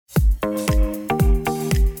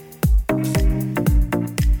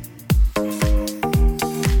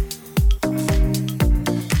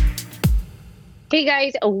Hey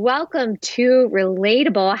guys, welcome to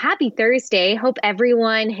Relatable. Happy Thursday. Hope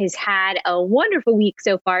everyone has had a wonderful week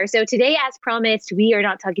so far. So, today, as promised, we are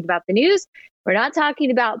not talking about the news. We're not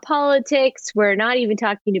talking about politics. We're not even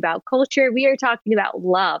talking about culture. We are talking about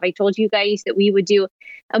love. I told you guys that we would do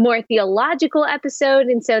a more theological episode.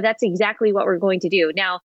 And so, that's exactly what we're going to do.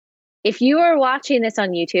 Now, if you are watching this on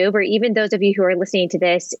YouTube, or even those of you who are listening to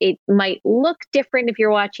this, it might look different if you're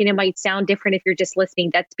watching. It might sound different if you're just listening.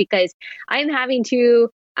 That's because I'm having to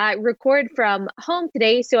record from home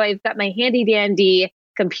today. So I've got my handy dandy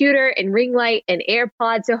computer and ring light and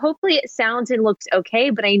AirPods. So hopefully it sounds and looks okay,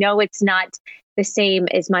 but I know it's not the same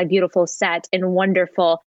as my beautiful set and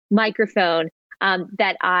wonderful microphone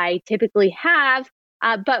that I typically have.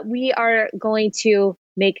 But we are going to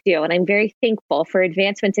make do. And I'm very thankful for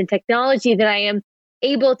advancements in technology that I am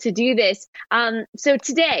able to do this. So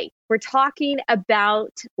today we're talking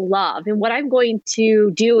about love. And what I'm going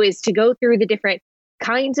to do is to go through the different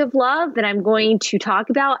kinds of love that I'm going to talk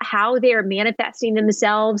about, how they are manifesting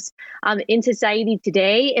themselves in society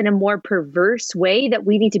today in a more perverse way that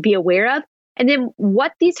we need to be aware of. And then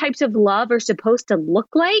what these types of love are supposed to look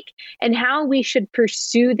like and how we should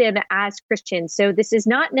pursue them as Christians. So this is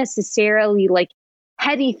not necessarily like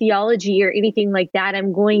heady theology or anything like that.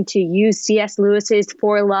 I'm going to use C.S. Lewis's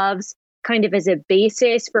Four Loves kind of as a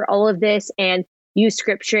basis for all of this and use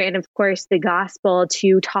scripture and, of course, the gospel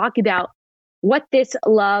to talk about what this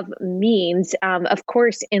love means, of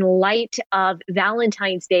course, in light of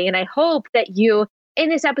Valentine's Day. And I hope that you, in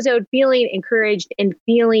this episode, feeling encouraged and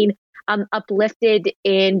feeling uplifted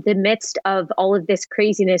in the midst of all of this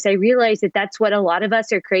craziness. I realize that that's what a lot of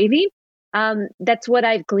us are craving. That's what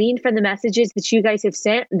I've gleaned from the messages that you guys have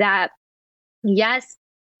sent, that yes,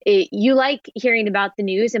 you like hearing about the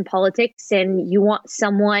news and politics, and you want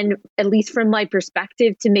someone, at least from my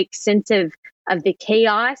perspective, to make sense of the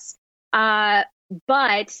chaos.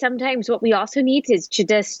 But sometimes what we also need is to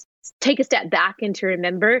just take a step back and to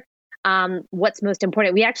remember what's most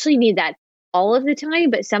important. We actually need that all of the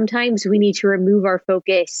time, but sometimes we need to remove our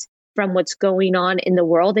focus from what's going on in the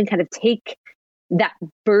world and kind of take that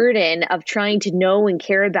burden of trying to know and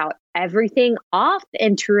care about everything off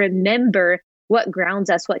and to remember what grounds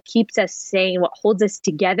us, what keeps us sane, what holds us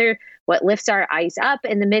together, what lifts our eyes up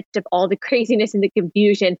in the midst of all the craziness and the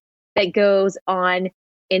confusion that goes on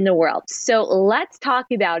in the world. So let's talk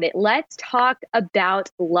about it. Let's talk about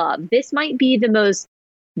love. This might be the most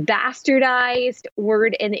bastardized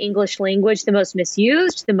word in the English language, the most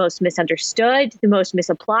misused, the most misunderstood, the most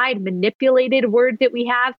misapplied, manipulated word that we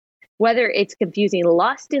have. Whether it's confusing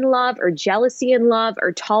lust in love or jealousy in love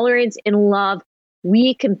or tolerance in love,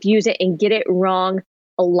 we confuse it and get it wrong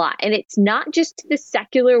a lot. And it's not just the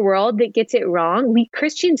secular world that gets it wrong. We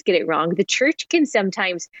Christians get it wrong. The church can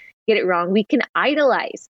sometimes get it wrong. We can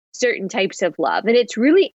idolize certain types of love. And it's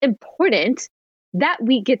really important that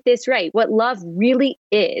we get this right, what love really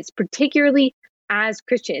is, particularly as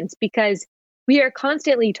Christians, because we are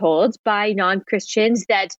constantly told by non-Christians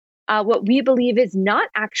that what we believe is not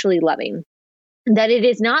actually loving, that it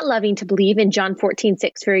is not loving to believe in John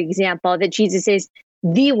 14:6, for example, that Jesus is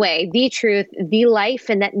the way, the truth, the life,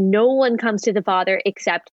 and that no one comes to the Father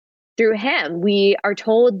except through him. We are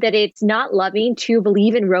told that it's not loving to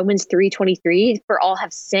believe in Romans 3:23, for all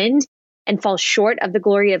have sinned and fall short of the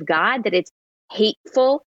glory of God, that it's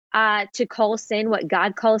hateful to call sin what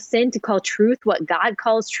God calls sin, to call truth what God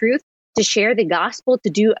calls truth, to share the gospel, to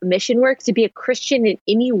do mission work, to be a Christian in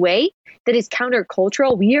any way that is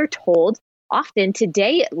countercultural. We are told often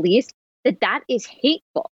today, at least, that that is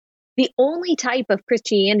hateful. The only type of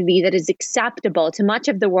Christianity that is acceptable to much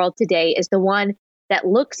of the world today is the one that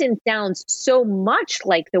looks and sounds so much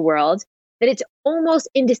like the world that it's almost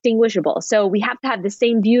indistinguishable. So we have to have the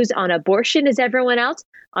same views on abortion as everyone else,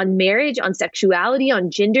 on marriage, on sexuality,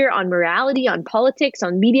 on gender, on morality, on politics,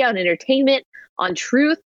 on media, on entertainment, on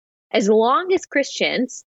truth. As long as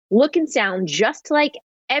Christians look and sound just like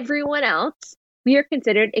everyone else, we are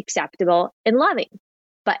considered acceptable and loving.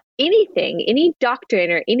 But anything, any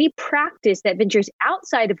doctrine or any practice that ventures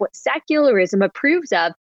outside of what secularism approves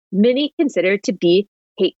of, many consider to be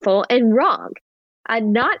hateful and wrong.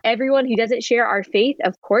 Not everyone who doesn't share our faith,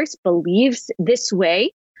 of course, believes this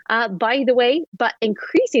way, by the way, but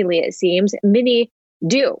increasingly, it seems, many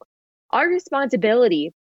do. Our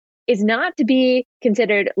responsibility is not to be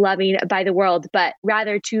considered loving by the world, but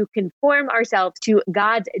rather to conform ourselves to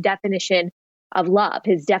God's definition of love,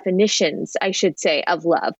 his definitions, I should say, of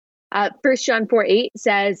love. 1 John 4:8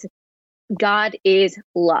 says, God is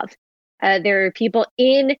love. There are people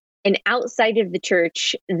in and outside of the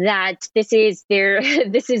church that this is their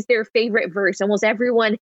this is their favorite verse. Almost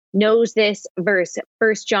everyone knows this verse,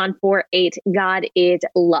 1 John 4:8, God is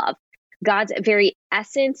love. God's very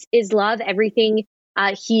essence is love. Everything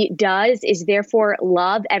he does is therefore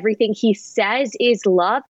love. Everything he says is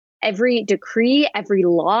love. Every decree, every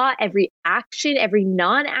law, every action, every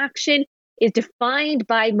non-action is defined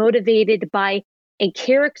by, motivated by, and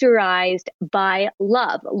characterized by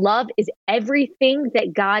love. Love is everything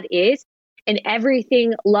that God is, and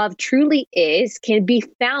everything love truly is can be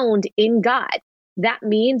found in God. That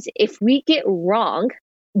means if we get wrong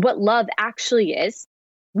what love actually is,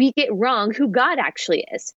 we get wrong who God actually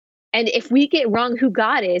is. And if we get wrong who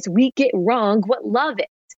God is, we get wrong what love is.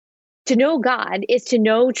 To know God is to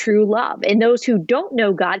know true love. And those who don't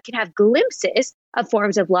know God can have glimpses of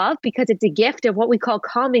forms of love because it's a gift of what we call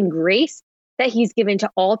common grace that he's given to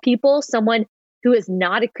all people. Someone who is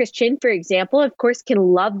not a Christian, for example, of course, can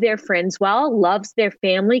love their friends well, loves their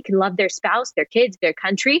family, can love their spouse, their kids, their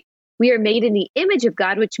country. We are made in the image of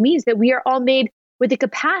God, which means that we are all made with the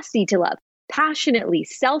capacity to love passionately,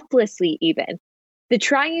 selflessly, even. The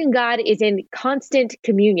triune God is in constant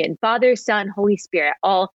communion, Father, Son, Holy Spirit,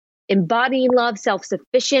 all embodying love,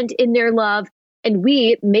 self-sufficient in their love. And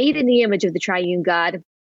we, made in the image of the triune God,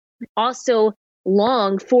 also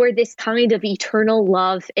long for this kind of eternal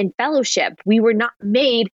love and fellowship. We were not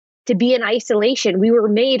made to be in isolation. We were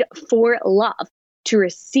made for love, to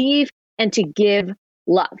receive and to give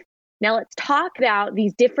love. Now let's talk about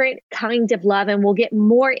these different kinds of love, and we'll get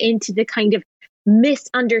more into the kind of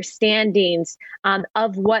misunderstandings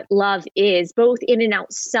of what love is, both in and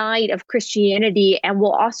outside of Christianity. And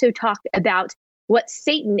we'll also talk about what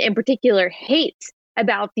Satan in particular hates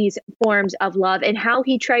about these forms of love and how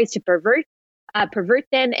he tries to pervert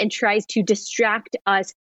them and tries to distract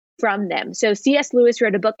us from them. So C.S. Lewis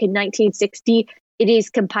wrote a book in 1960. It is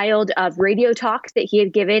compiled of radio talks that he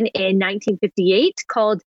had given in 1958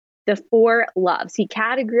 called The Four Loves. He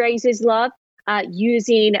categorizes love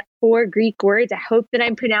using 4 Greek words. I hope that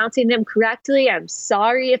I'm pronouncing them correctly. I'm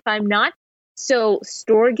sorry if I'm not. So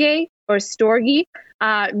storge or storgi,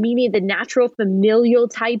 meaning the natural familial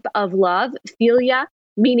type of love. Philia,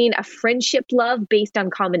 meaning a friendship love based on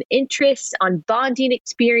common interests, on bonding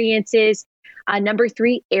experiences. Number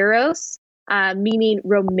 3, eros, meaning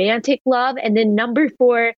romantic love. And then number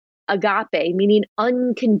 4, agape, meaning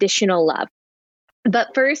unconditional love.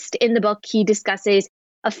 But first in the book, he discusses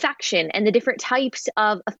affection and the different types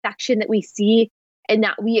of affection that we see and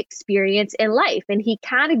that we experience in life. And he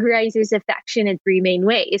categorizes affection in 3 main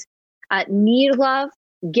ways: need love,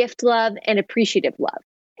 gift love, and appreciative love.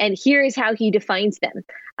 And here is how he defines them.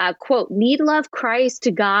 Quote, need love cries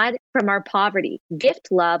to God from our poverty. Gift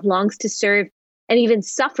love longs to serve and even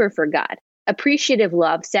suffer for God. Appreciative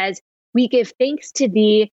love says, we give thanks to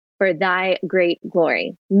thee for thy great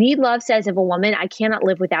glory. Need love says of a woman, I cannot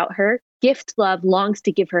live without her. Gift love longs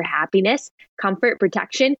to give her happiness, comfort,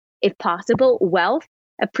 protection, if possible, wealth.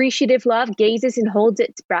 Appreciative love gazes and holds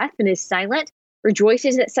its breath and is silent,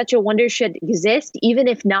 rejoices that such a wonder should exist, even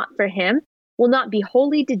if not for him, will not be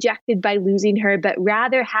wholly dejected by losing her, but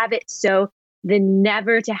rather have it so than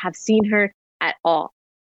never to have seen her at all.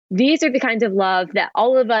 These are the kinds of love that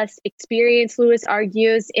all of us experience, Lewis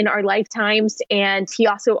argues, in our lifetimes. And he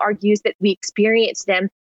also argues that we experience them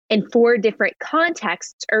in 4 different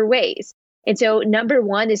contexts or ways. And so number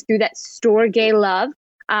 1 is through that storge love,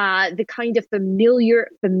 the kind of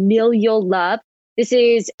familial love. This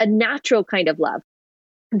is a natural kind of love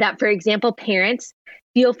that, for example, parents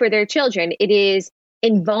feel for their children. It is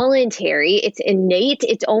involuntary, it's innate,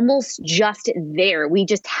 it's almost just there. We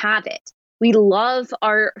just have it. We love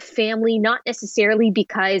our family, not necessarily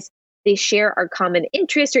because they share our common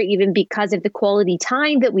interests or even because of the quality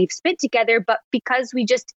time that we've spent together, but because we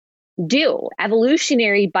just do.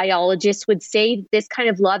 Evolutionary biologists would say this kind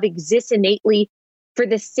of love exists innately for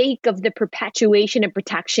the sake of the perpetuation and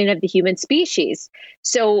protection of the human species.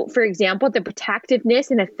 So, for example, the protectiveness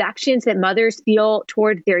and affections that mothers feel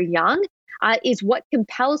toward their young is what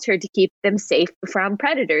compels her to keep them safe from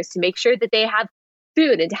predators, to make sure that they have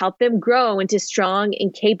food and to help them grow into strong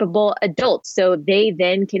and capable adults so they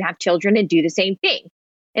then can have children and do the same thing.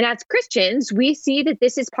 And as Christians, we see that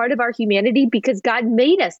this is part of our humanity because God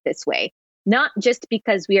made us this way, not just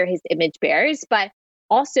because we are his image bearers, but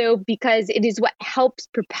also because it is what helps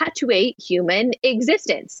perpetuate human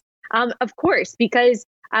existence. Of course, because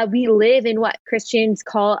we live in what Christians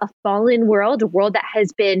call a fallen world, a world that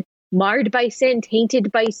has been marred by sin,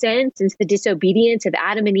 tainted by sin since the disobedience of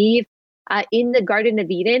Adam and Eve in the Garden of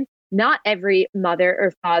Eden. Not every mother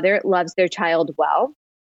or father loves their child well.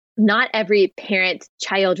 Not every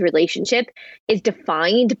parent-child relationship is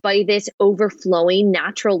defined by this overflowing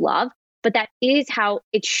natural love, but that is how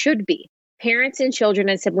it should be. parents and children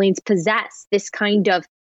and siblings possess this kind of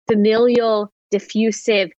familial,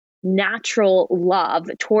 diffusive, natural love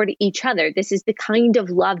toward each other. This is the kind of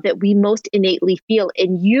love that we most innately feel,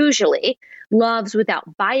 and usually loves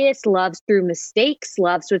without bias, loves through mistakes,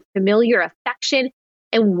 loves with familiar affection,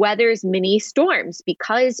 and weathers many storms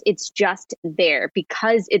because it's just there,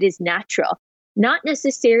 because it is natural. Not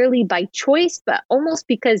necessarily by choice, but almost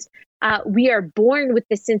because we are born with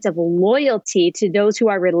this sense of loyalty to those who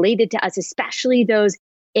are related to us, especially those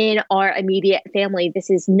in our immediate family. This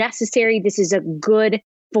is necessary. This is a good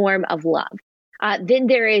form of love. Then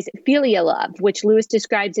there is philia love, which Lewis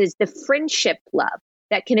describes as the friendship love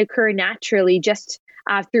that can occur naturally just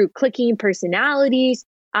through clicking personalities,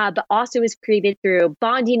 but also is created through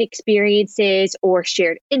bonding experiences or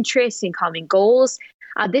shared interests and common goals.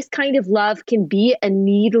 This kind of love can be a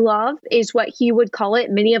need love, is what he would call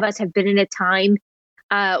it. Many of us have been in a time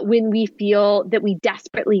when we feel that we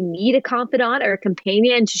desperately need a confidant or a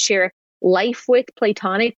companion to share life with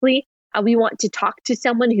platonically. We want to talk to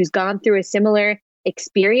someone who's gone through a similar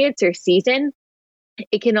experience or season.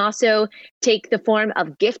 It can also take the form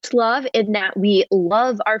of gift love, in that we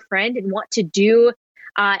love our friend and want to do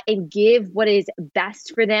and give what is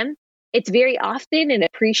best for them. It's very often an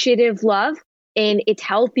appreciative love. In its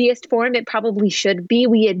healthiest form, it probably should be.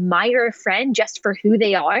 We admire a friend just for who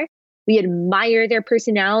they are. We admire their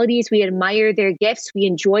personalities. We admire their gifts. We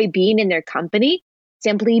enjoy being in their company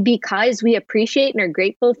simply because we appreciate and are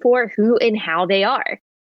grateful for who and how they are.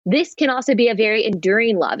 This can also be a very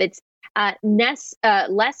enduring love. It's less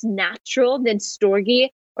natural than storge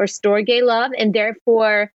or storge love, and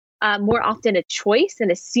therefore more often a choice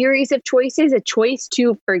and a series of choices, a choice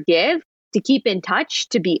to forgive, to keep in touch,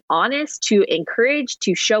 to be honest, to encourage,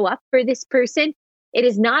 to show up for this person. It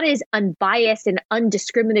is not as unbiased and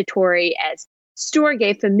undiscriminatory as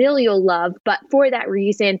storge familial love, but for that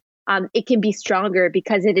reason, it can be stronger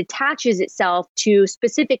because it attaches itself to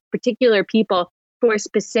specific particular people for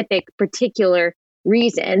specific particular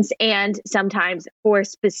reasons, and sometimes for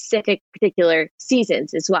specific particular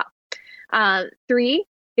seasons as well. 3,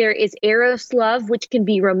 there is eros love, which can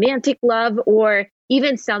be romantic love or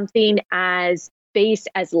even something as base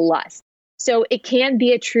as lust. So it can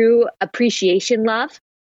be a true appreciation love,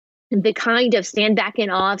 the kind of stand back in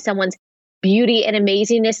awe of someone's beauty and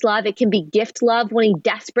amazingness love. It can be gift love, wanting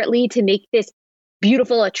desperately to make this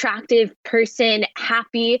beautiful, attractive person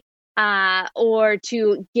happy or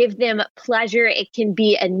to give them pleasure. It can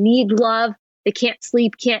be a need love. They can't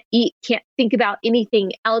sleep, can't eat, can't think about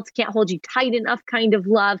anything else, can't hold you tight enough kind of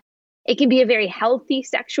love. It can be a very healthy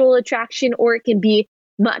sexual attraction, or it can be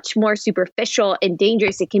much more superficial and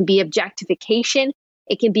dangerous. It can be objectification.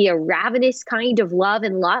 It can be a ravenous kind of love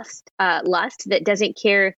and lust that doesn't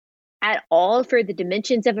care at all for the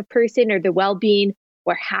dimensions of a person or the well-being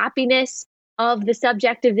or happiness of the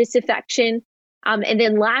subject of this affection. And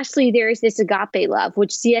then lastly, there is this agape love,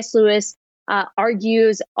 which C.S. Lewis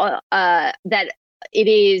argues that it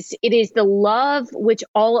is the love which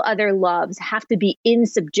all other loves have to be in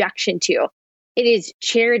subjection to. It is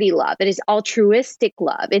charity love. It is altruistic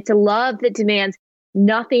love. It's a love that demands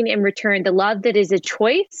nothing in return. The love that is a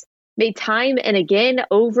choice made time and again,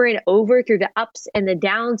 over and over, through the ups and the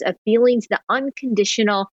downs of feelings, the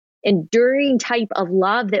unconditional, enduring type of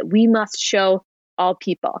love that we must show all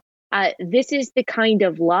people. This is the kind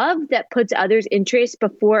of love that puts others' interests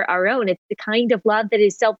before our own. It's the kind of love that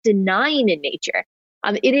is self-denying in nature.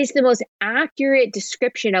 It is the most accurate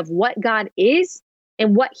description of what God is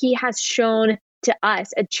and what he has shown to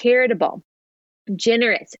us: a charitable,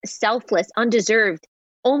 generous, selfless, undeserved,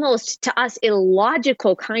 almost to us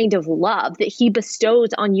illogical kind of love that he bestows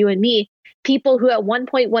on you and me, people who at one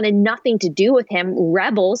point wanted nothing to do with him,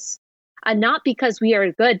 rebels, not because we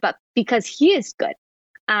are good, but because he is good.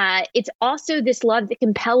 It's also this love that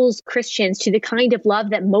compels Christians to the kind of love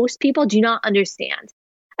that most people do not understand: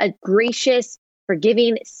 a gracious,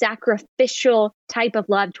 forgiving, sacrificial type of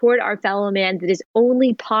love toward our fellow man that is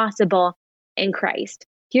only possible in Christ.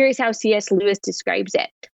 Here is how C.S. Lewis describes it.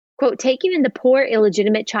 Quote, taking in the poor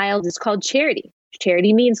illegitimate child is called charity.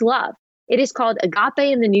 Charity means love. It is called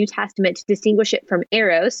agape in the New Testament to distinguish it from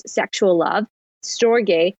eros, sexual love,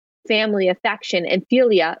 storge, family affection, and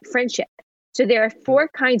philia, friendship. So there are 4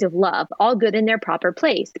 kinds of love, all good in their proper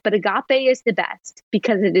place, but agape is the best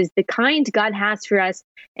because it is the kind God has for us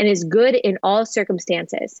and is good in all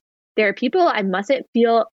circumstances. There are people I mustn't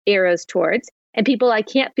feel eros towards, and people I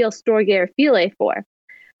can't feel storge or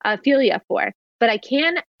philia for, but I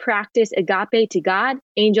can practice agape to God,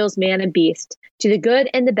 angels, man, and beast, to the good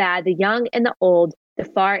and the bad, the young and the old, the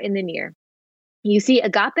far and the near. You see,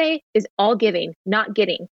 agape is all giving, not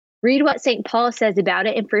getting. Read what St. Paul says about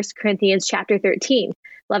it in 1 Corinthians chapter 13.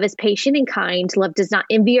 Love is patient and kind. Love does not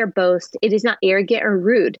envy or boast. It is not arrogant or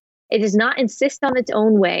rude. It does not insist on its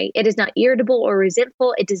own way. It is not irritable or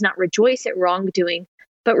resentful. It does not rejoice at wrongdoing,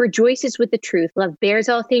 but rejoices with the truth. Love bears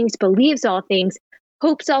all things, believes all things,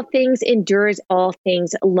 hopes all things, endures all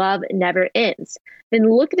things. Love never ends. Then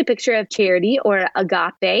look at a picture of charity, or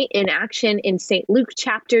agape, in action in St. Luke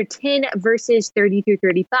chapter 10, verses 30 through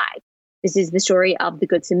 35. This is the story of the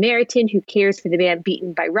Good Samaritan who cares for the man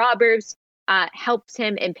beaten by robbers, helps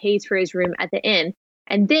him, and pays for his room at the inn.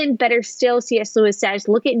 And then, better still, C.S. Lewis says,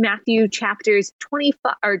 look at Matthew chapter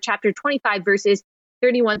 25, verses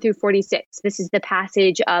 31 through 46. This is the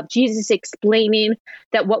passage of Jesus explaining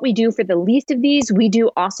that what we do for the least of these, we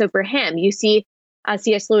do also for him. You see,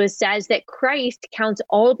 C.S. Lewis says that Christ counts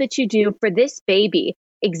all that you do for this baby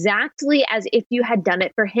exactly as if you had done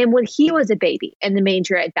it for him when he was a baby in the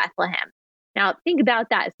manger at Bethlehem. Now, think about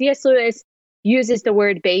that. C.S. Lewis uses the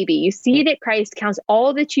word baby. You see that Christ counts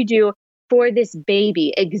all that you do for this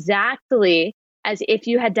baby exactly as if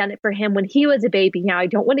you had done it for him when he was a baby. Now, I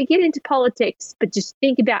don't want to get into politics, but just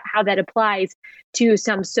think about how that applies to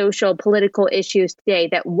some social, political issues today,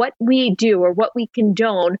 that what we do or what we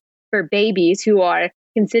condone for babies who are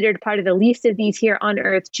considered part of the least of these here on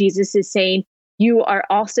earth, Jesus is saying, you are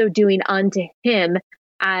also doing unto him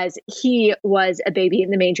as he was a baby in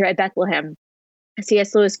the manger at Bethlehem.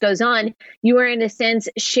 C.S. Lewis goes on, you are in a sense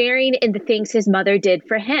sharing in the things his mother did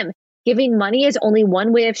for him. Giving money is only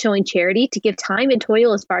one way of showing charity. To give time and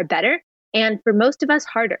toil is far better, and for most of us,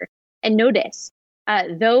 harder. And notice,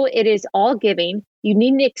 though it is all giving, you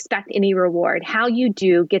needn't expect any reward. How you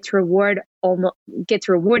do gets rewarded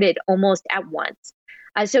almost at once.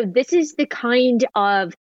 So this is the kind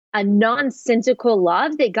of a nonsensical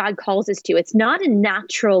love that God calls us to. It's not a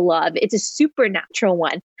natural love. It's a supernatural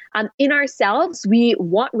one. In ourselves, we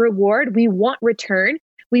want reward. We want return.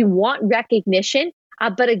 We want recognition.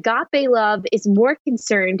 But agape love is more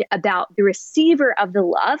concerned about the receiver of the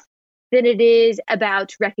love than it is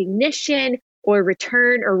about recognition or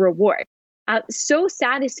return or reward. So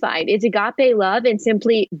satisfied is agape love and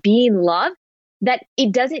simply being loved that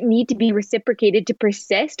it doesn't need to be reciprocated to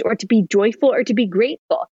persist or to be joyful or to be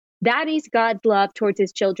grateful. That is God's love towards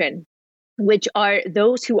his children, which are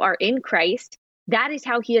those who are in Christ. That is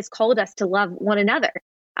how he has called us to love one another.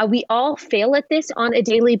 We all fail at this on a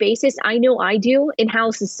daily basis. I know I do, in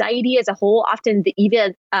how society as a whole, often the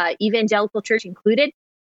evangelical church included,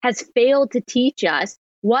 has failed to teach us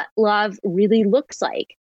what love really looks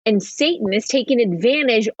like. And Satan is taking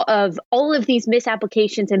advantage of all of these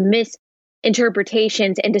misapplications and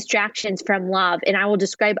misinterpretations and distractions from love. And I will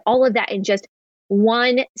describe all of that in just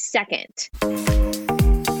 1 second.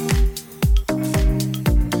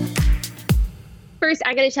 First,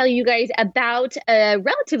 I got to tell you guys about a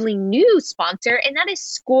relatively new sponsor, and that is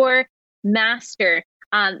Score Master.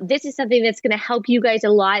 This is something that's going to help you guys a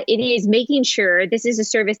lot. It is making sure, this is a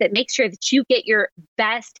service that makes sure that you get your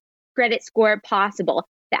best credit score possible.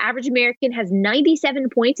 The average American has 97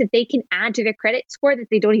 points that they can add to their credit score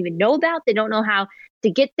that they don't even know about. They don't know how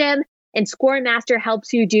to get them. And Score Master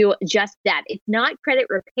helps you do just that. It's not credit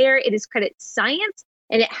repair, it is credit science,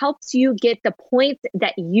 and it helps you get the points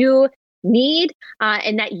that you need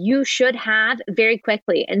and that you should have very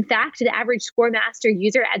quickly. In fact, the average Score Master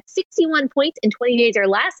user at 61 points in 20 days or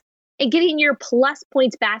less, and getting your plus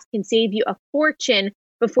points back can save you a fortune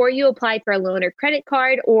before you apply for a loan or credit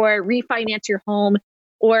card or refinance your home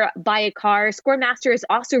or buy a car. Score Master is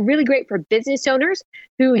also really great for business owners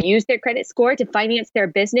who use their credit score to finance their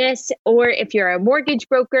business, or if you're a mortgage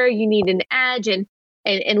broker, you need an edge and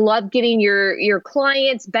love getting your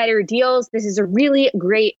clients better deals. This is a really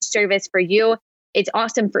great service for you. It's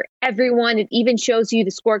awesome for everyone. It even shows you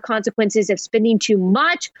the score consequences of spending too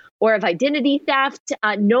much or of identity theft.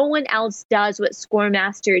 No one else does what Score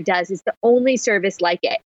Master does. It's the only service like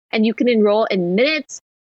it. And you can enroll in minutes,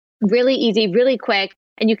 really easy, really quick.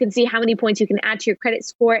 And you can see how many points you can add to your credit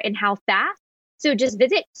score and how fast. So just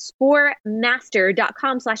visit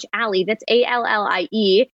scoremaster.com/Allie. That's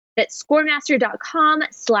ALLIE. That's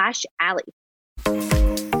scoremaster.com/Allie.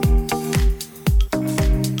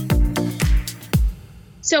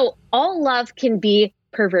 So all love can be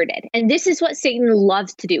perverted. And this is what Satan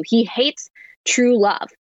loves to do. He hates true love.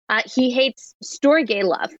 He hates storge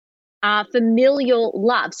love, familial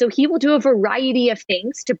love. So he will do a variety of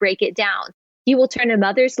things to break it down. He will turn a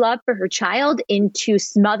mother's love for her child into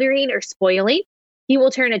smothering or spoiling. He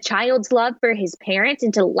will turn a child's love for his parents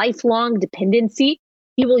into lifelong dependency.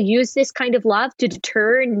 He will use this kind of love to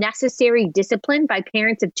deter necessary discipline by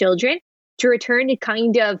parents of children, to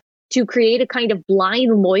create a kind of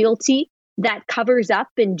blind loyalty that covers up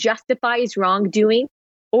and justifies wrongdoing,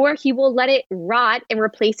 or he will let it rot and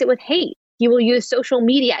replace it with hate. He will use social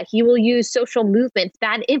media. He will use social movements,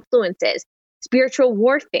 bad influences, spiritual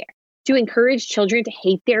warfare to encourage children to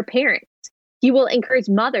hate their parents. He will encourage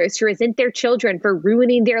mothers to resent their children for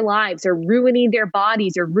ruining their lives or ruining their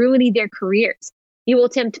bodies or ruining their careers. He will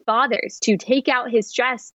tempt fathers to take out his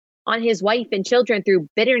stress on his wife and children through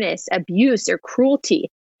bitterness, abuse, or cruelty.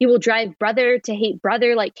 He will drive brother to hate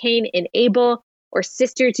brother like Cain and Abel, or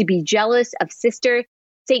sister to be jealous of sister.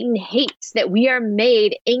 Satan hates that we are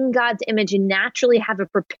made in God's image and naturally have a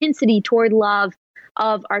propensity toward love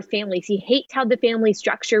of our families. He hates how the family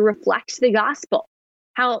structure reflects the gospel,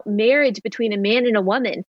 how marriage between a man and a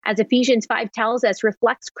woman, as Ephesians 5 tells us,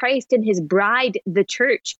 reflects Christ and his bride, the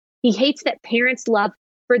church. He hates that parents' love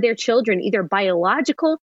for their children, either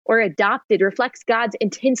biological or adopted, reflects God's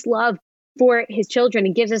intense love for his children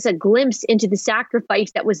and gives us a glimpse into the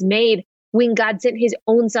sacrifice that was made when God sent his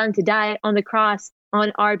own son to die on the cross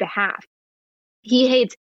on our behalf. He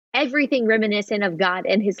hates everything reminiscent of God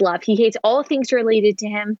and his love. He hates all things related to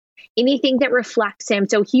him, anything that reflects him.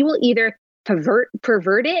 So he will either pervert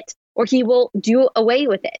it or he will do away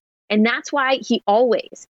with it. And that's why he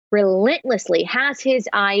always relentlessly has his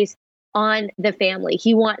eyes on the family.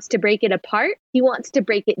 He wants to break it apart. He wants to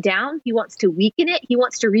break it down. He wants to weaken it. He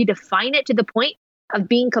wants to redefine it to the point of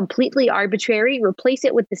being completely arbitrary, replace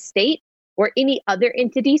it with the state or any other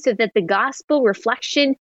entity so that the gospel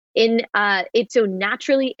reflection in it so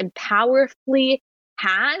naturally and powerfully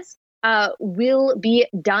has will be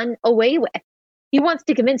done away with. He wants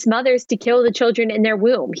to convince mothers to kill the children in their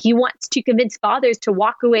womb. He wants to convince fathers to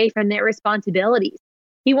walk away from their responsibilities.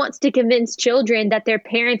 He wants to convince children that their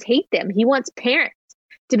parents hate them. He wants parents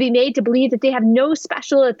to be made to believe that they have no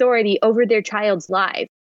special authority over their child's life.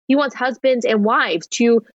 He wants husbands and wives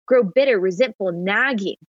to grow bitter, resentful,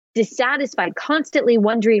 nagging, dissatisfied, constantly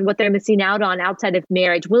wondering what they're missing out on outside of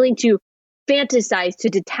marriage, willing to fantasize to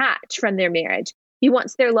detach from their marriage. He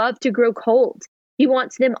wants their love to grow cold. He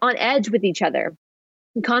wants them on edge with each other,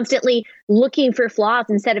 constantly looking for flaws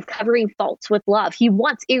instead of covering faults with love. He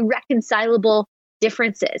wants irreconcilable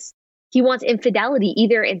differences. He wants infidelity,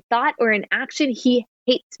 either in thought or in action. He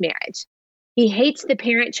hates marriage. He hates the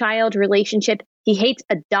parent-child relationship. He hates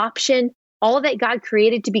adoption. All that God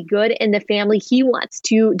created to be good in the family, he wants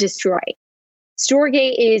to destroy.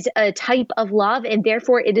 Storge is a type of love, and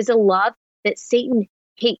therefore it is a love that Satan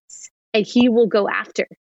hates, and he will go after.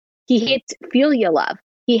 He hates philia love.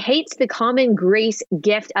 He hates the common grace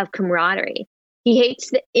gift of camaraderie. He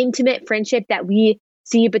hates the intimate friendship that we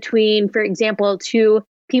see between, for example, two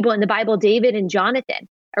people in the Bible, David and Jonathan,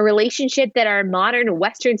 a relationship that our modern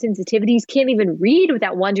Western sensitivities can't even read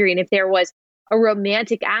without wondering if there was a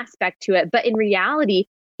romantic aspect to it. But in reality,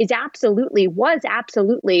 was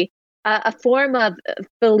absolutely a form of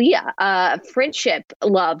philia, friendship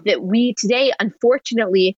love that we today,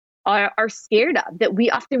 unfortunately, are scared of, that we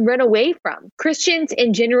often run away from. Christians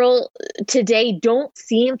in general today don't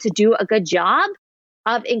seem to do a good job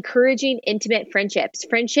of encouraging intimate friendships.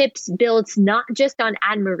 Friendships builds not just on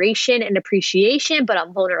admiration and appreciation, but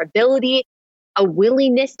on vulnerability, a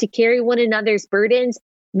willingness to carry one another's burdens.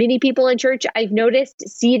 Many people in church, I've noticed,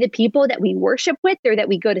 see the people that we worship with or that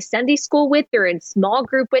we go to Sunday school with or in small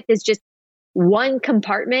group with as just one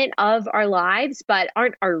compartment of our lives, but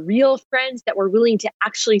aren't our real friends that we're willing to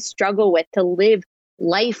actually struggle with, to live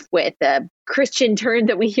life with. A Christian term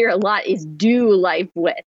that we hear a lot is do life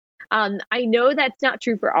with. I know that's not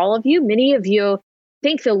true for all of you. Many of you,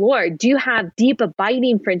 thank the Lord, do have deep,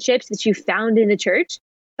 abiding friendships that you found in the church.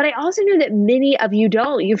 But I also know that many of you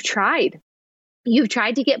don't. You've tried. You've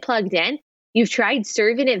tried to get plugged in. You've tried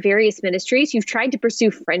serving at various ministries. You've tried to pursue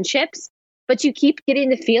friendships, but you keep getting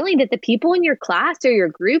the feeling that the people in your class or your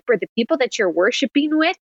group or the people that you're worshiping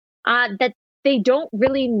with, that they don't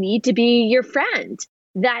really need to be your friend,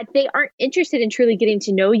 that they aren't interested in truly getting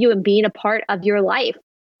to know you and being a part of your life.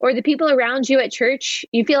 Or the people around you at church,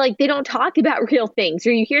 you feel like they don't talk about real things,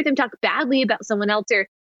 or you hear them talk badly about someone else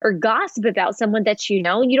or gossip about someone that you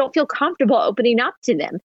know, and you don't feel comfortable opening up to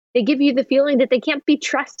them. They give you the feeling that they can't be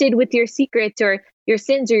trusted with your secrets or your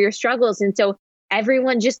sins or your struggles. And so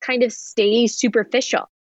everyone just kind of stays superficial.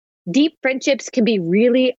 Deep friendships can be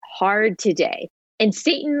really hard today. And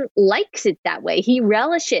Satan likes it that way. He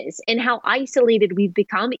relishes in how isolated we've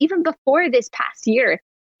become. Even before this past year,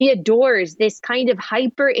 he adores this kind of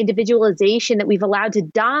hyper individualization that we've allowed to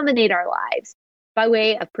dominate our lives by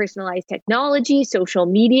way of personalized technology, social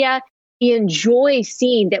media. He enjoys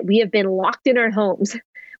seeing that we have been locked in our homes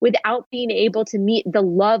without being able to meet the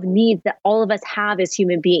love needs that all of us have as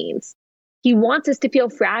human beings. He wants us to feel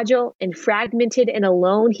fragile and fragmented and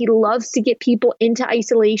alone. He loves to get people into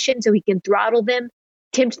isolation so he can throttle them,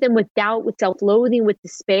 tempt them with doubt, with self-loathing, with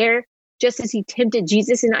despair. Just as he tempted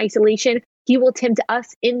Jesus in isolation, he will tempt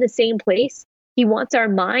us in the same place. He wants our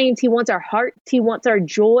minds. He wants our hearts. He wants our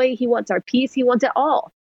joy. He wants our peace. He wants it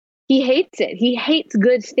all. He hates it. He hates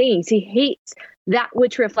good things. He hates that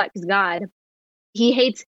which reflects God. He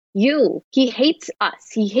hates you. He hates us.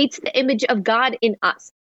 He hates the image of God in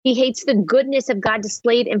us. He hates the goodness of God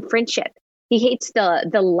displayed in friendship. He hates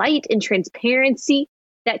the light and transparency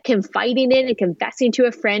that confiding in and confessing to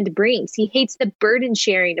a friend brings. He hates the burden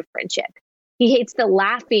sharing of friendship. He hates the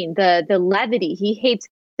laughing, the levity. He hates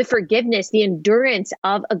the forgiveness, the endurance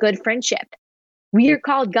of a good friendship. We are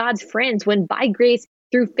called God's friends when by grace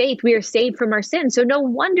through faith we are saved from our sins. So no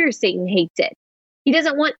wonder Satan hates it. He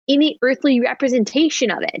doesn't want any earthly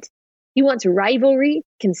representation of it. He wants rivalry,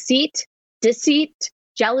 conceit, deceit,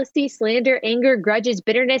 jealousy, slander, anger, grudges,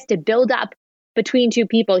 bitterness to build up between two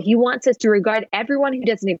people. He wants us to regard everyone who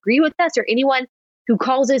doesn't agree with us or anyone who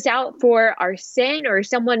calls us out for our sin or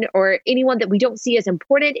someone or anyone that we don't see as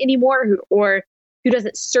important anymore or who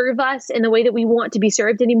doesn't serve us in the way that we want to be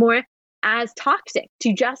served anymore as toxic,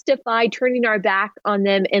 to justify turning our back on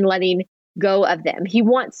them and letting go of them. He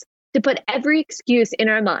wants to put every excuse in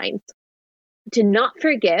our minds to not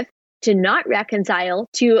forgive, to not reconcile,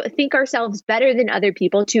 to think ourselves better than other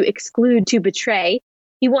people, to exclude, to betray.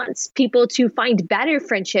 He wants people to find better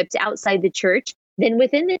friendships outside the church than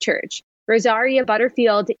within the church. Rosaria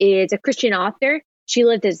Butterfield is a Christian author. She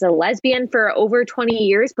lived as a lesbian for over 20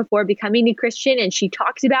 years before becoming a Christian, and she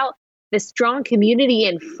talks about the strong community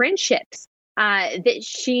and friendships that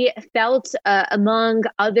she felt among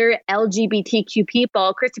other LGBTQ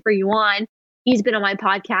people. Christopher Yuan, he's been on my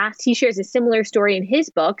podcast. He shares a similar story in his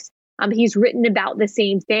books. He's written about the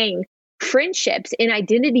same thing. Friendships and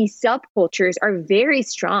identity subcultures are very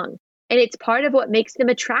strong, and it's part of what makes them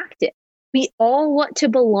attractive. We all want to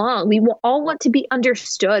belong. We all want to be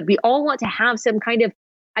understood. We all want to have some kind of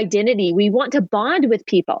identity. We want to bond with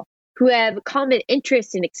people who have common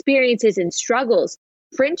interests and experiences and struggles.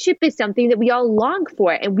 Friendship is something that we all long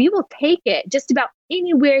for, and we will take it just about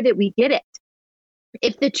anywhere that we get it.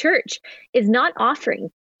 If the church is not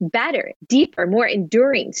offering better, deeper, more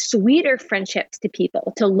enduring, sweeter friendships to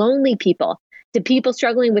people, to lonely people, to people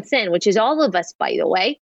struggling with sin, which is all of us, by the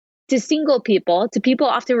way, to single people, to people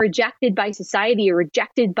often rejected by society or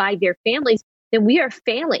rejected by their families, then we are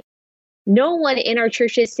failing. No one in our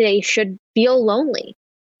churches today should feel lonely.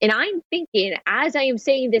 And I'm thinking, as I am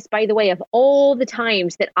saying this, by the way, of all the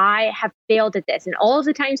times that I have failed at this and all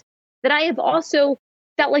the times that I have also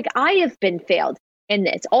felt like I have been failed in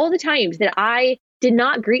this, all the times that I did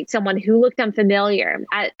not greet someone who looked unfamiliar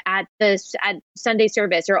at Sunday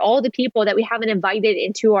service, or all the people that we haven't invited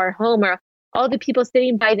into our home, or all the people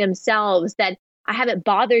sitting by themselves that I haven't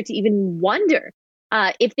bothered to even wonder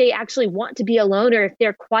if they actually want to be alone, or if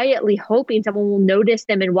they're quietly hoping someone will notice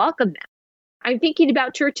them and welcome them. I'm thinking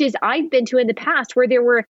about churches I've been to in the past where there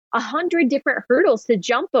were 100 different hurdles to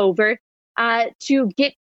jump over to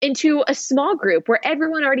get into a small group where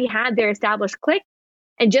everyone already had their established clique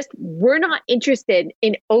and just were not interested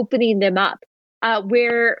in opening them up,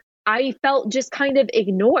 where I felt just kind of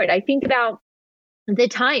ignored. I think about the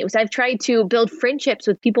times I've tried to build friendships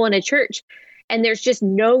with people in a church, and there's just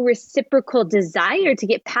no reciprocal desire to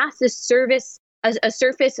get past the service, a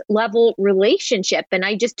surface level relationship. And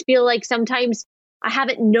I just feel like sometimes I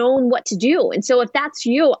haven't known what to do. And so if that's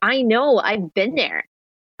you, I know I've been there.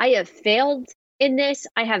 I have failed in this.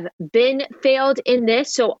 I have been failed in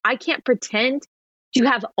this. So I can't pretend to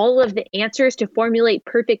have all of the answers to formulate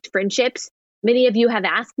perfect friendships. Many of you have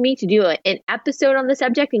asked me to do an episode on the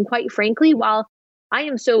subject. And quite frankly, while I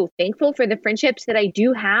am so thankful for the friendships that I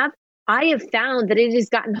do have, I have found that it has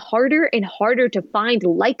gotten harder and harder to find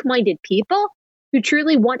like-minded people who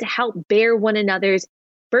truly want to help bear one another's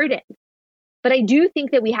burden. But I do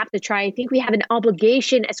think that we have to try. I think we have an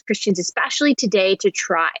obligation as Christians, especially today, to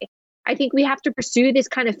try. I think we have to pursue this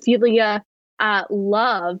kind of philia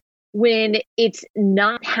love when it's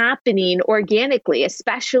not happening organically,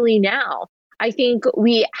 especially now. I think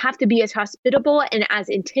we have to be as hospitable and as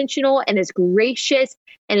intentional and as gracious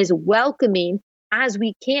and as welcoming as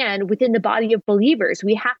we can within the body of believers.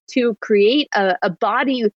 We have to create a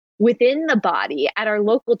body within the body at our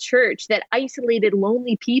local church that isolated,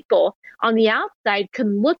 lonely people on the outside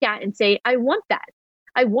can look at and say, I want that.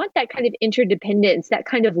 I want that kind of interdependence, that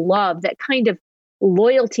kind of love, that kind of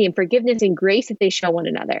loyalty and forgiveness and grace that they show one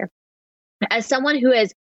another. As someone who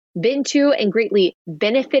has been to and greatly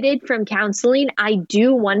benefited from counseling, I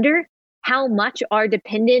do wonder how much our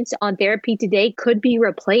dependence on therapy today could be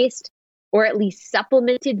replaced or at least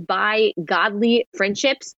supplemented by godly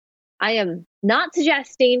friendships. I am not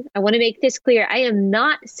suggesting, I want to make this clear, I am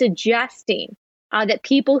not suggesting that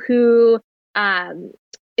people who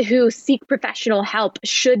seek professional help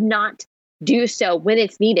should not do so when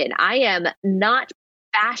it's needed. I am not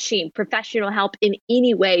bashing professional help in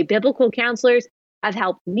any way. Biblical counselors have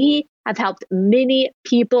helped me, have helped many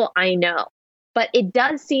people I know. But it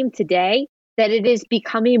does seem today that it is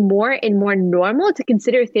becoming more and more normal to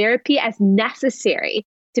consider therapy as necessary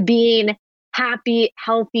to being happy,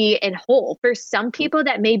 healthy, and whole. For some people,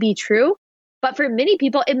 that may be true, but for many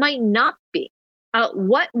people, it might not be.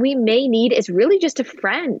 What we may need is really just a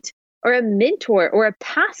friend or a mentor or a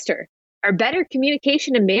pastor, or better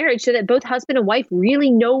communication in marriage so that both husband and wife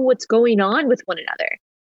really know what's going on with one another.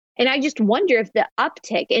 And I just wonder if the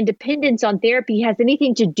uptick in dependence on therapy has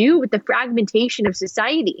anything to do with the fragmentation of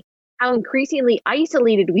society, how increasingly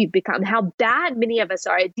isolated we've become, how bad many of us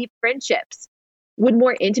are at deep friendships. Would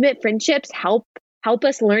more intimate friendships help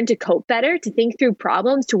us learn to cope better, to think through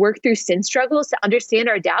problems, to work through sin struggles, to understand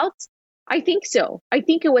our doubts? I think so. I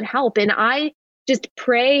think it would help. And I just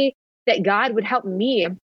pray that God would help me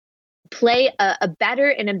play a better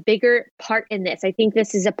and a bigger part in this. I think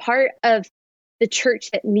this is a part of the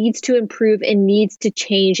church that needs to improve and needs to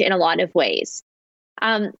change in a lot of ways.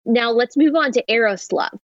 Now let's move on to Eros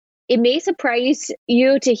love. It may surprise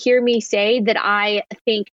you to hear me say that I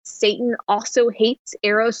think Satan also hates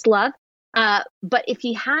Eros love. But if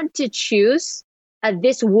he had to choose,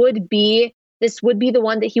 this would be the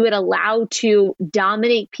one that he would allow to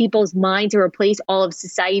dominate people's minds and replace all of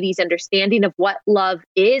society's understanding of what love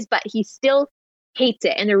is, but he still hates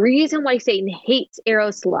it. And the reason why Satan hates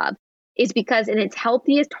Eros love is because in its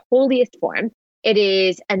healthiest, holiest form, it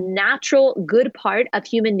is a natural, good part of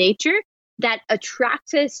human nature that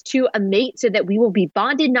attracts us to a mate so that we will be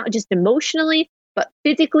bonded, not just emotionally, but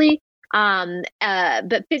physically, and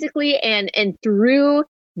through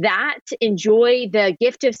that, enjoy the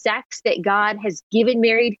gift of sex that God has given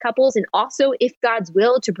married couples, and also, if God's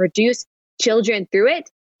will, to produce children through it.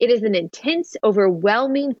 It is an intense,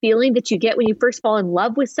 overwhelming feeling that you get when you first fall in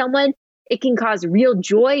love with someone. It can cause real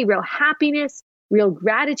joy, real happiness, real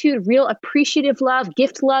gratitude, real appreciative love,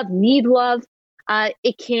 gift love, need love.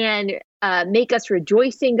 It can make us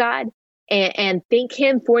rejoice in God and thank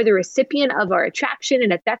Him for the recipient of our attraction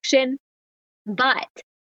and affection. But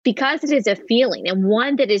because it is a feeling and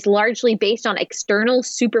one that is largely based on external,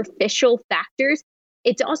 superficial factors,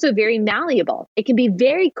 it's also very malleable. It can be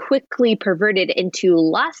very quickly perverted into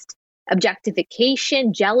lust,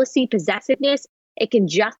 objectification, jealousy, possessiveness. It can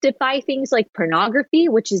justify things like pornography,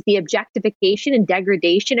 which is the objectification and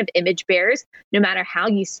degradation of image bearers, no matter how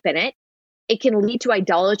you spin it. It can lead to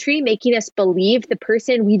idolatry, making us believe the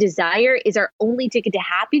person we desire is our only ticket to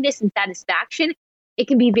happiness and satisfaction. It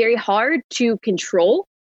can be very hard to control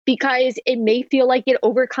because it may feel like it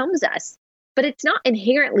overcomes us, but it's not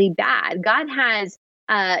inherently bad. God has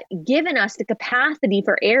given us the capacity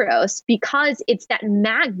for Eros because it's that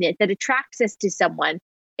magnet that attracts us to someone.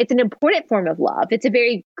 It's an important form of love. It's a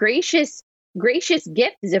very gracious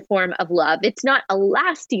gift as a form of love. It's not a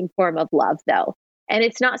lasting form of love, though, and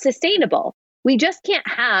it's not sustainable. We just can't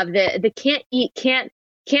have the can't eat, can't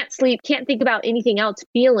sleep, can't think about anything else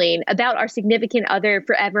feeling about our significant other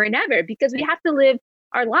forever and ever, because we have to live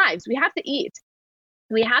our lives. We have to eat.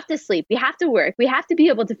 We have to sleep. We have to work. We have to be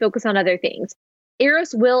able to focus on other things.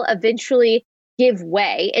 Eros will eventually give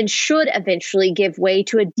way and should eventually give way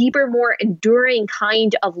to a deeper, more enduring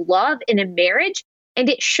kind of love in a marriage, and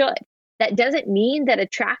it should. That doesn't mean that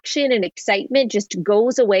attraction and excitement just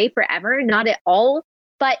goes away forever, not at all.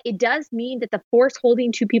 But it does mean that the force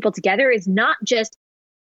holding two people together is not just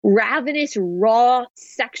ravenous, raw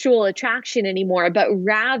sexual attraction anymore, but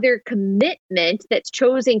rather commitment that's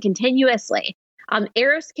chosen continuously.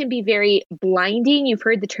 Eros can be very blinding. You've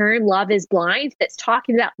heard the term love is blind. That's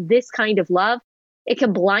talking about this kind of love. It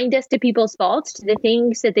can blind us to people's faults, to the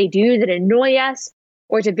things that they do that annoy us,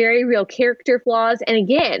 or to very real character flaws. And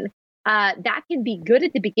again, that can be good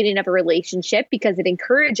at the beginning of a relationship because it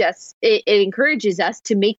encourages us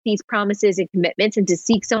to make these promises and commitments and to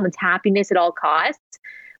seek someone's happiness at all costs.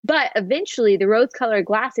 But eventually the rose-colored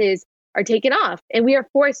glasses are taken off and we are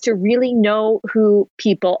forced to really know who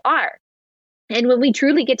people are. And when we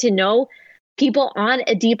truly get to know people on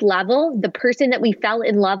a deep level, the person that we fell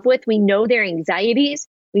in love with, we know their anxieties,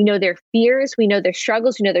 we know their fears, we know their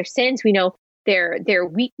struggles, we know their sins, we know their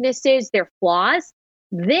weaknesses, their flaws.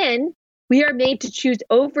 Then we are made to choose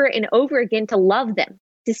over and over again to love them,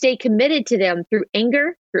 to stay committed to them through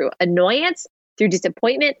anger, through annoyance, through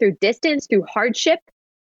disappointment, through distance, through hardship.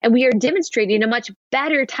 And we are demonstrating a much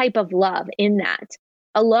better type of love in that.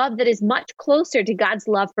 a love that is much closer to God's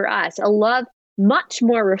love for us, a love much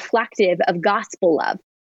more reflective of gospel love.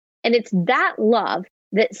 And it's that love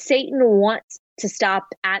that Satan wants to stop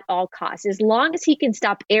at all costs. As long as he can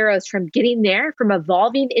stop Eros from getting there, from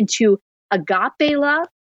evolving into agape love,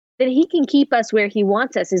 then he can keep us where he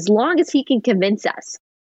wants us, as long as he can convince us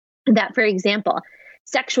that, for example,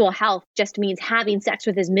 sexual health just means having sex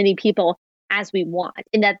with as many people as we want,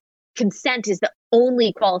 and that consent is the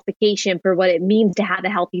only qualification for what it means to have a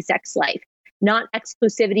healthy sex life. Not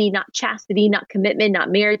exclusivity, not chastity, not commitment,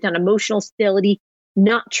 not marriage, not emotional stability,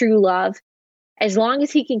 not true love. As long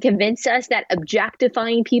as he can convince us that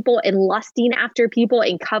objectifying people and lusting after people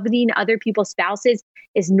and coveting other people's spouses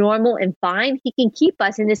is normal and fine, he can keep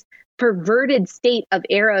us in this perverted state of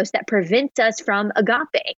Eros that prevents us from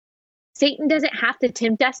agape. Satan doesn't have to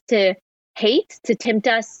tempt us to hate, to tempt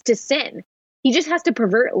us to sin. He just has to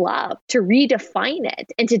pervert love, to redefine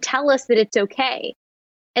it, and to tell us that it's okay.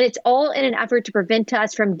 And it's all in an effort to prevent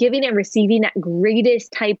us from giving and receiving that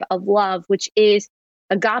greatest type of love, which is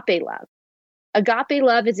agape love. Agape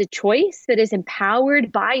love is a choice that is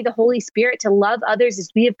empowered by the Holy Spirit to love others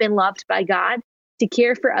as we have been loved by God, to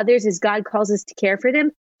care for others as God calls us to care for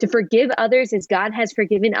them, to forgive others as God has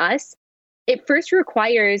forgiven us. It first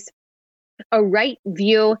requires a right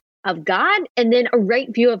view of God and then a right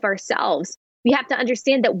view of ourselves. We have to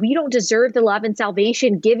understand that we don't deserve the love and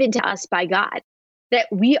salvation given to us by God, that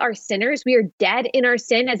we are sinners. We are dead in our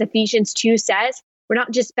sin, as Ephesians 2 says. We're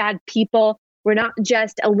not just bad people. We're not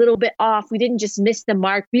just a little bit off. We didn't just miss the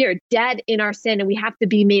mark. We are dead in our sin, and we have to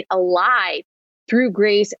be made alive through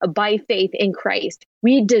grace by faith in Christ.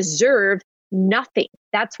 We deserve nothing.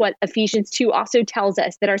 That's what Ephesians 2 also tells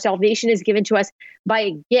us, that our salvation is given to us by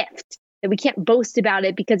a gift, that we can't boast about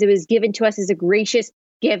it because it was given to us as a gracious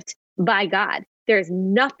gift by God. There is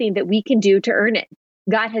nothing that we can do to earn it.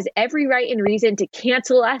 God has every right and reason to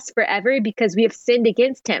cancel us forever because we have sinned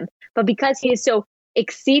against him. But because he is so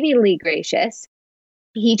exceedingly gracious,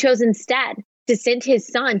 he chose instead to send his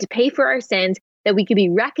son to pay for our sins, that we could be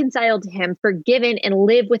reconciled to him, forgiven, and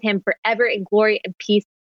live with him forever in glory and peace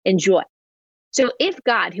and joy. So if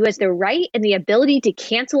God, who has the right and the ability to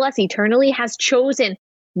cancel us eternally, has chosen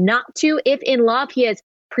not to, if in love he has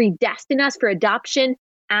predestined us for adoption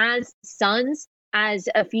as sons, as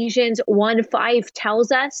Ephesians 1:5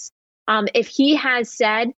 tells us, if he has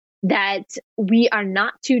said that we are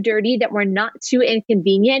not too dirty, that we're not too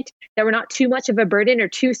inconvenient, that we're not too much of a burden or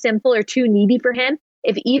too simple or too needy for him,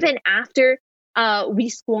 if even after we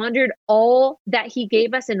squandered all that he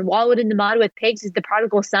gave us and wallowed in the mud with pigs as the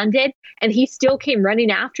prodigal son did, and he still came running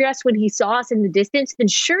after us when he saw us in the distance, then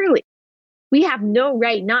surely we have no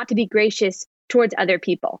right not to be gracious towards other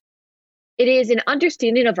people. It is an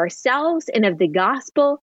understanding of ourselves and of the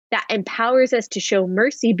gospel that empowers us to show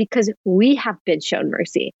mercy because we have been shown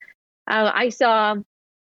mercy. I saw,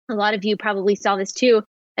 a lot of you probably saw this too,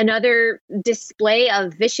 another display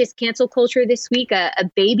of vicious cancel culture this week. A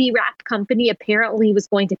baby wrap company apparently was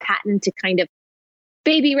going to patent a kind of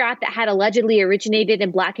baby wrap that had allegedly originated in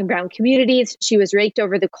Black and brown communities. She was raked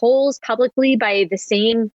over the coals publicly by the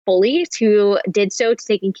same bullies who did so to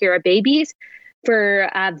taking care of babies for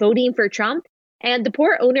voting for Trump. And the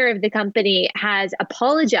poor owner of the company has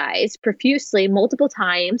apologized profusely multiple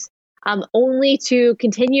times, only to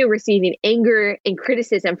continue receiving anger and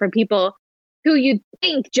criticism from people who you'd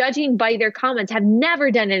think, judging by their comments, have never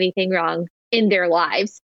done anything wrong in their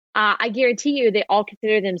lives. I guarantee you they all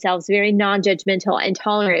consider themselves very non-judgmental and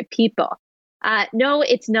tolerant people. No,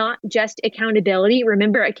 it's not just accountability.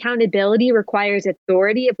 Remember, accountability requires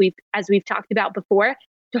authority. As we've talked about before,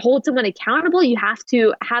 to hold someone accountable, you have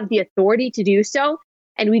to have the authority to do so.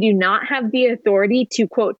 And we do not have the authority to,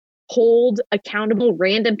 quote, hold accountable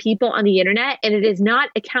random people on the internet. And it is not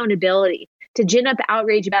accountability to gin up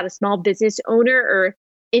outrage about a small business owner or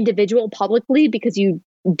individual publicly because you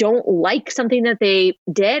don't like something that they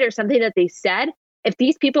did or something that they said. If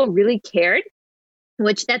these people really cared,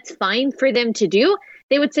 which that's fine for them to do,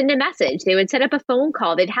 they would send a message. They would set up a phone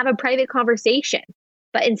call. They'd have a private conversation.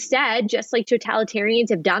 But instead, just like totalitarians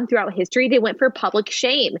have done throughout history, they went for public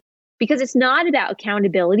shame because it's not about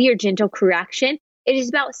accountability or gentle correction. It is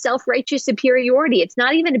about self-righteous superiority. It's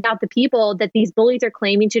not even about the people that these bullies are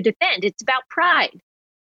claiming to defend. It's about pride.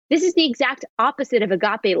 This is the exact opposite of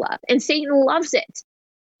agape love, and Satan loves it.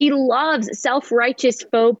 He loves self-righteous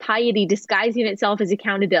faux piety disguising itself as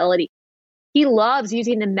accountability. He loves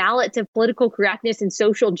using the mallets of political correctness and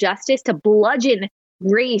social justice to bludgeon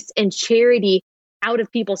grace and charity out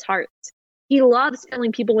of people's hearts. He loves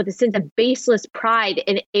filling people with a sense of baseless pride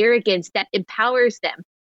and arrogance that empowers them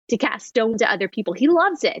to cast stones at other people. He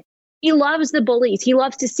loves it. He loves the bullies. He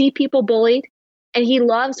loves to see people bullied. And he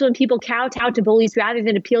loves when people kowtow to bullies rather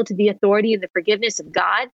than appeal to the authority and the forgiveness of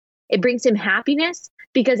God. It brings him happiness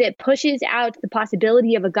because it pushes out the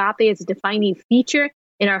possibility of agape as a defining feature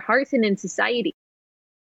in our hearts and in society.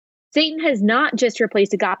 Satan has not just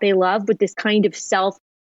replaced agape love with this kind of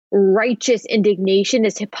self-righteous indignation,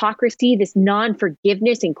 this hypocrisy, this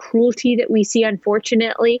non-forgiveness and cruelty that we see,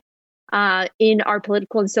 unfortunately, in our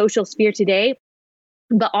political and social sphere today,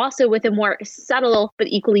 but also with a more subtle but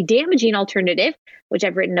equally damaging alternative, which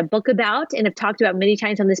I've written a book about and have talked about many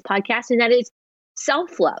times on this podcast, and that is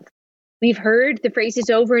self-love. We've heard the phrases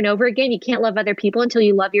over and over again, you can't love other people until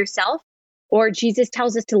you love yourself, or Jesus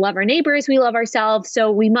tells us to love our neighbor as we love ourselves,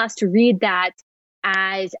 so we must read that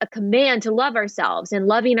as a command to love ourselves, and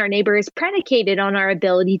loving our neighbor is predicated on our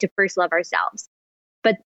ability to first love ourselves.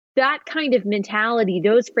 But that kind of mentality,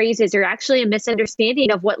 those phrases are actually a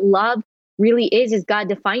misunderstanding of what love really is as God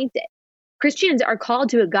defines it. Christians are called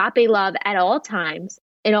to agape love at all times,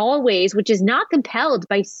 in all ways, which is not compelled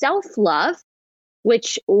by self-love,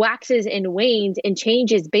 which waxes and wanes and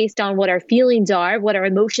changes based on what our feelings are, what our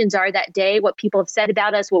emotions are that day, what people have said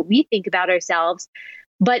about us, what we think about ourselves,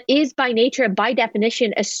 but is by nature and by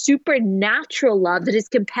definition a supernatural love that is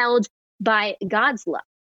compelled by God's love.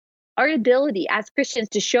 Our ability as Christians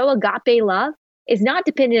to show agape love is not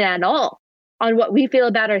dependent at all on what we feel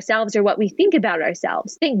about ourselves or what we think about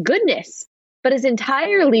ourselves. Thank goodness. But is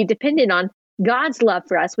entirely dependent on God's love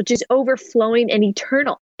for us, which is overflowing and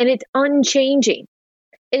eternal, and it's unchanging.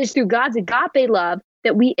 It is through God's agape love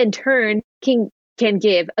that we in turn can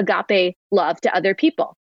give agape love to other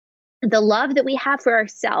people. The love that we have for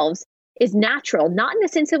ourselves is natural, not in the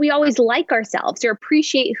sense that we always like ourselves or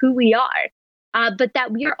appreciate who we are, but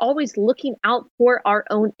that we are always looking out for our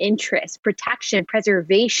own interests, protection,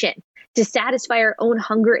 preservation, to satisfy our own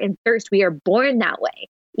hunger and thirst. We are born that way.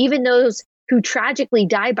 Even those who tragically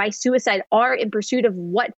die by suicide are in pursuit of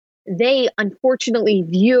what they unfortunately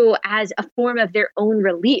view as a form of their own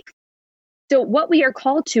relief. So what we are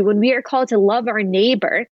called to when we are called to love our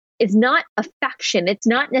neighbor is not affection. It's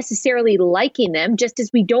not necessarily liking them, just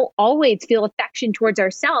as we don't always feel affection towards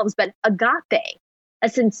ourselves, but agape, a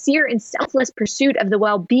sincere and selfless pursuit of the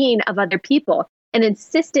well-being of other people, an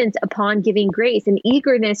insistence upon giving grace, an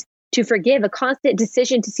eagerness to forgive, a constant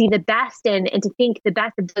decision to see the best and to think the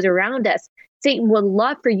best of those around us. Satan would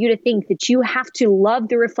love for you to think that you have to love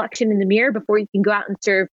the reflection in the mirror before you can go out and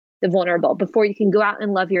serve the vulnerable, before you can go out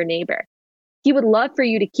and love your neighbor. He would love for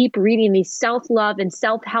you to keep reading these self-love and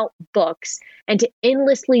self-help books and to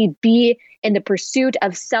endlessly be in the pursuit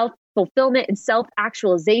of self-fulfillment and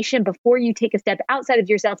self-actualization before you take a step outside of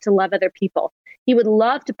yourself to love other people. He would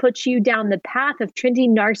love to put you down the path of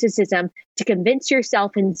trending narcissism to convince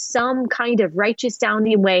yourself in some kind of righteous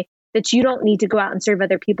sounding way that you don't need to go out and serve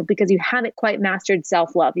other people because you haven't quite mastered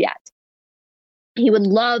self-love yet. He would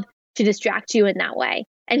love to distract you in that way.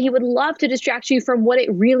 And he would love to distract you from what it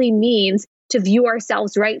really means to view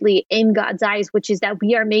ourselves rightly in God's eyes, which is that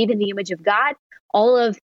we are made in the image of God. All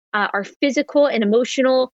of our physical and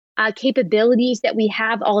emotional capabilities that we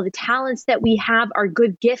have, all the talents that we have are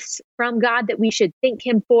good gifts from God that we should thank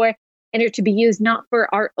him for and are to be used not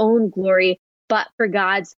for our own glory, but for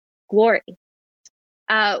God's glory.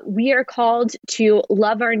 We are called to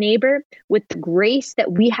love our neighbor with the grace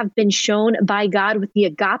that we have been shown by God, with the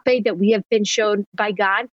agape that we have been shown by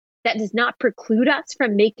God. That does not preclude us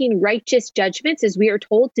from making righteous judgments as we are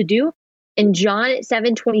told to do. In John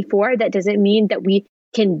 7:24, that doesn't mean that we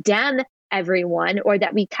condemn everyone or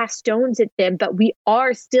that we cast stones at them, but we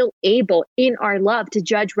are still able in our love to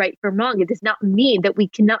judge right from wrong. It does not mean that we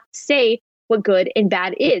cannot say what good and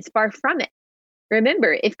bad is. Far from it.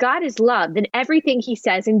 Remember, if God is love, then everything he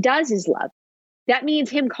says and does is love. That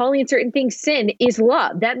means him calling certain things sin is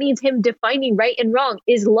love. That means him defining right and wrong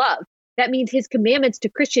is love. That means his commandments to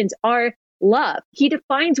Christians are love. He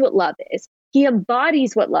defines what love is. He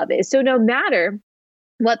embodies what love is. So no matter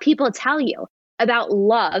what people tell you about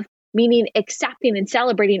love, meaning accepting and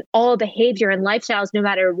celebrating all behavior and lifestyles no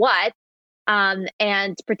matter what,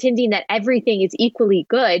 and pretending that everything is equally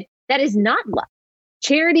good, that is not love.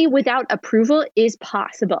 Charity without approval is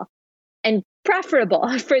possible and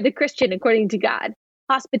preferable for the Christian according to God.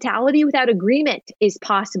 Hospitality without agreement is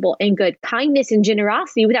possible and good. Kindness and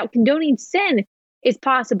generosity without condoning sin is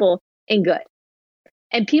possible and good.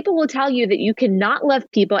 And people will tell you that you cannot love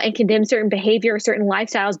people and condemn certain behavior or certain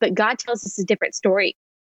lifestyles, but God tells us a different story.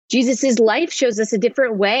 Jesus's life shows us a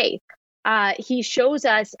different way. He shows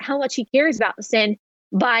us how much he cares about sin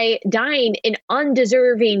by dying an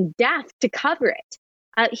undeserving death to cover it.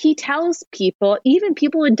 He tells people, even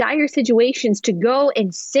people in dire situations, to go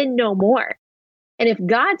and sin no more. And if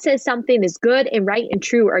God says something is good and right and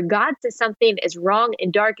true, or God says something is wrong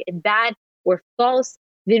and dark and bad or false,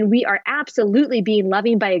 then we are absolutely being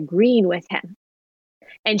loving by agreeing with him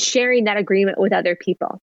and sharing that agreement with other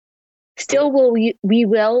people. Still, we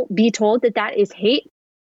will be told that that is hate.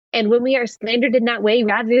 And when we are slandered in that way,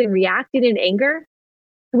 rather than reacting in anger,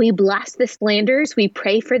 we bless the slanders, we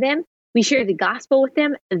pray for them, we share the gospel with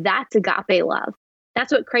them. That's agape love.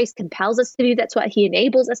 That's what Christ compels us to do. That's what he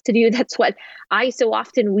enables us to do. That's what we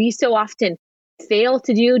so often fail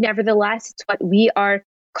to do. Nevertheless, it's what we are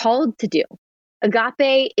called to do.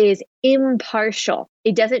 Agape is impartial.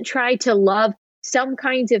 It doesn't try to love some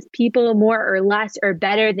kinds of people more or less or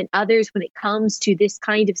better than others when it comes to this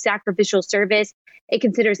kind of sacrificial service. It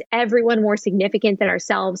considers everyone more significant than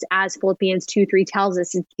ourselves, as Philippians 2:3 tells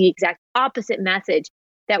us. It's the exact opposite message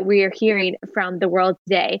that we are hearing from the world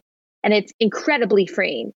today. And it's incredibly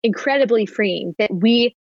freeing that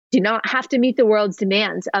we do not have to meet the world's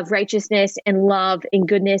demands of righteousness and love and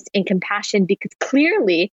goodness and compassion, because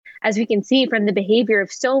clearly, as we can see from the behavior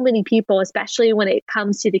of so many people, especially when it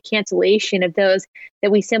comes to the cancellation of those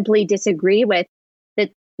that we simply disagree with,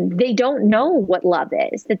 that they don't know what love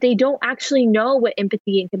is, that they don't actually know what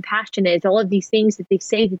empathy and compassion is, all of these things that they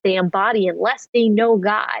say that they embody, unless they know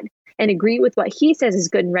God and agree with what he says is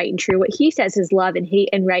good and right and true, what he says is love and hate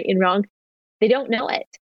and right and wrong. They don't know it.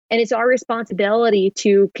 And it's our responsibility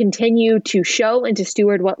to continue to show and to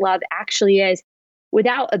steward what love actually is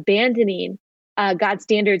without abandoning God's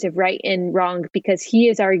standards of right and wrong, because he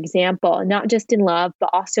is our example, not just in love, but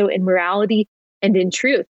also in morality and in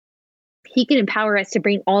truth. He can empower us to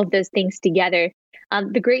bring all of those things together.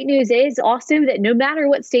 The great news is also that no matter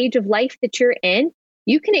what stage of life that you're in,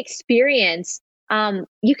 you can experience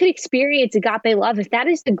agape love. If that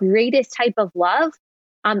is the greatest type of love,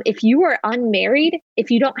 if you are unmarried, if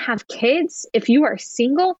you don't have kids, if you are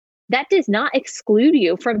single, that does not exclude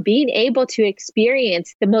you from being able to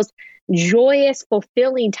experience the most joyous,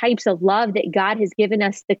 fulfilling types of love that God has given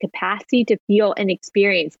us the capacity to feel and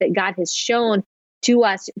experience, that God has shown to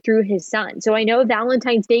us through his son. So I know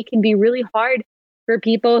Valentine's Day can be really hard for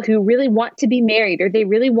people who really want to be married, or they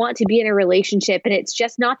really want to be in a relationship, and it's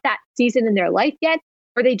just not that season in their life yet,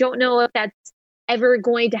 or they don't know if that's ever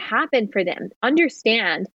going to happen for them.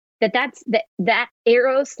 Understand that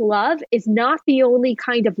eros love is not the only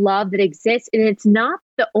kind of love that exists, and it's not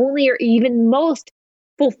the only or even most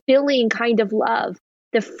fulfilling kind of love.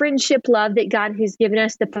 The friendship love that God has given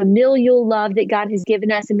us, the familial love that God has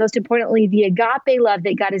given us, and most importantly, the agape love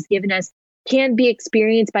that God has given us can be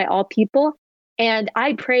experienced by all people. And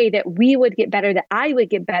I pray that we would get better, that I would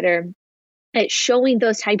get better at showing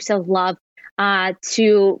those types of love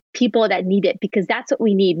to people that need it, because that's what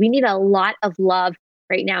we need. We need a lot of love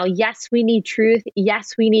right now. Yes, we need truth.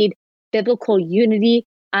 Yes, we need biblical unity.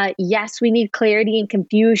 Yes, we need clarity and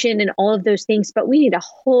confusion and all of those things, but we need a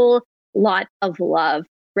whole lot of love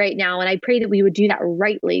right now. And I pray that we would do that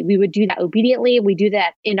rightly. We would do that obediently. We do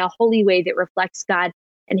that in a holy way that reflects God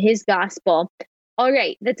and his gospel. All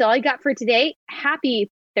right, that's all I got for today.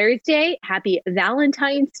 Happy Thursday. Happy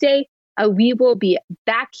Valentine's Day. We will be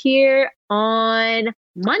back here on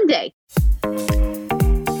Monday.